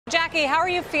Jackie, how are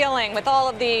you feeling with all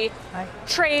of the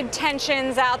trade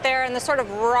tensions out there and the sort of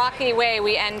rocky way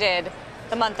we ended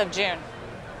the month of June?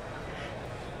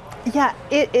 Yeah,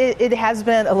 it has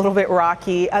been a little bit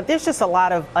rocky. There's just a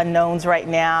lot of unknowns right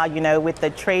now. You know, with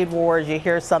the trade wars, you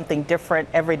hear something different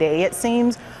every day, it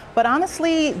seems. But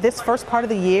honestly, this first part of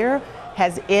the year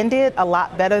has ended a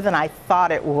lot better than I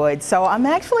thought it would. So I'm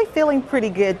actually feeling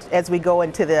pretty good as we go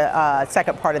into the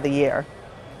second part of the year.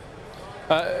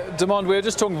 Demond, we were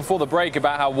just talking before the break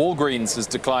about how Walgreens has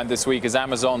declined this week as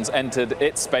Amazon's entered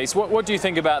its space. What do you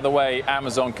think about the way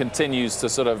Amazon continues to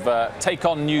sort of take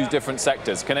on new different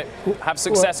sectors? Can it have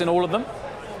success in all of them?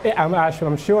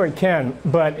 I'm sure it can,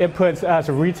 but it puts us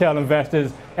retail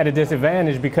investors at a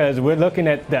disadvantage because we're looking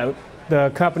at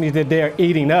the companies that they're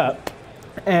eating up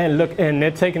and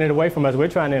they're taking it away from us. We're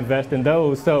trying to invest in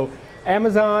those. So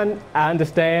Amazon, I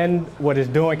understand what it's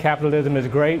doing. Capitalism is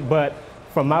great, but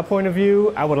from my point of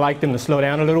view, I would like them to slow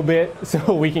down a little bit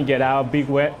so we can get our beak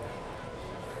wet.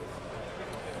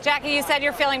 Jackie, you said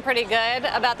you're feeling pretty good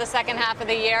about the second half of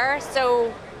the year.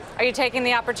 So are you taking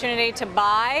the opportunity to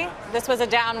buy? This was a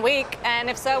down week, and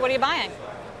if so, what are you buying?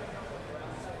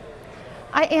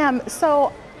 I am.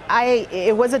 So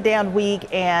it was a down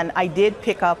week, and I did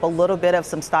pick up a little bit of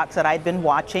some stocks that I'd been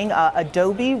watching.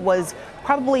 Adobe was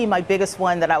probably my biggest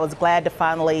one that I was glad to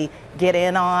finally get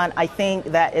in on. I think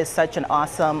that is such an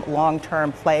awesome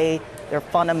long-term play. Their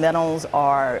fundamentals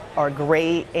are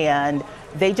great, and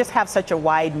they just have such a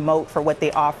wide moat for what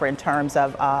they offer in terms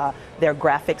of their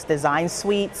graphics design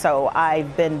suite. So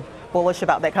I've been bullish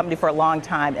about that company for a long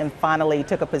time and finally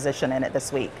took a position in it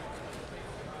this week.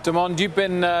 Demond, you've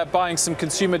been buying some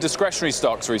consumer discretionary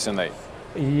stocks recently.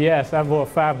 Yes, I bought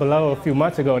Five Below a few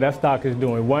months ago. That stock is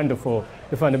doing wonderful.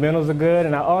 The fundamentals are good,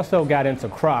 and I also got into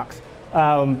Crocs.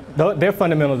 Their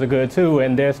fundamentals are good too,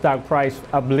 and their stock price,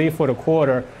 I believe, for the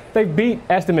quarter, they beat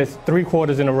estimates 3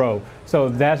 quarters in a row. So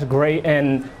that's great.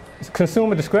 And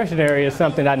consumer discretionary is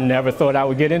something I never thought I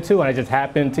would get into, and I just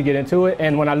happened to get into it.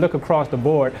 And when I look across the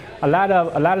board, a lot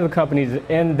of the companies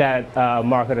in that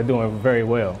market are doing very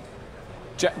well.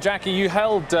 Jackie, you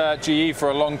held GE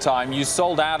for a long time. You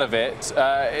sold out of it.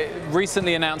 It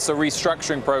recently announced a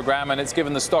restructuring program, and it's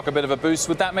given the stock a bit of a boost.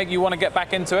 Would that make you want to get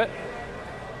back into it?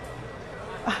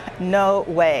 No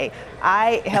way.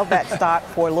 I held that stock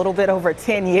for a little bit over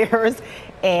 10 years,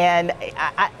 and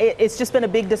it's just been a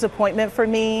big disappointment for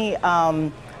me.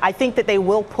 I think that they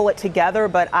will pull it together,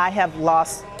 but I have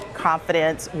lost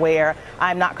confidence where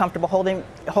I'm not comfortable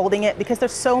holding it because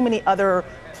there's so many other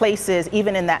places,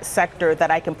 even in that sector, that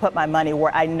I can put my money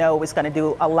where I know it's going to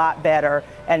do a lot better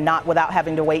and not without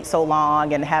having to wait so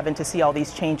long and having to see all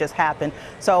these changes happen.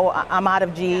 So I'm out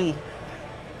of GE.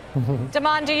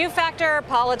 Demond, do you factor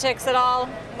politics at all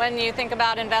when you think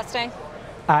about investing?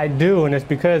 I do, and it's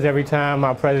because every time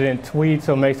our president tweets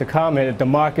or makes a comment, the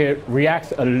market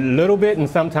reacts a little bit and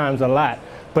sometimes a lot.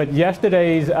 But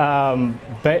yesterday's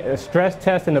stress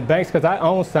test in the banks, because I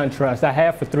own SunTrust, I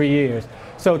have for 3 years.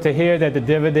 So to hear that the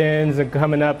dividends are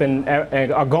coming up and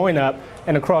are going up,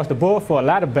 and across the board for a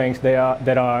lot of banks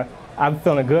I'm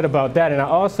feeling good about that. And I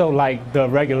also like the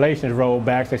regulations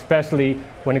rollbacks, especially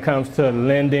when it comes to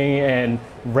lending and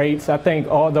rates. I think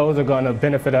all those are going to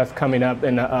benefit us coming up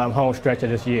in the home stretch of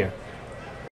this year.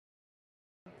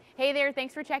 Hey there,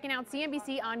 thanks for checking out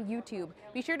CNBC on YouTube.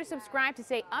 Be sure to subscribe to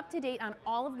stay up to date on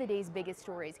all of the day's biggest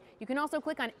stories. You can also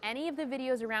click on any of the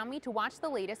videos around me to watch the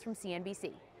latest from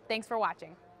CNBC. Thanks for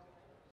watching.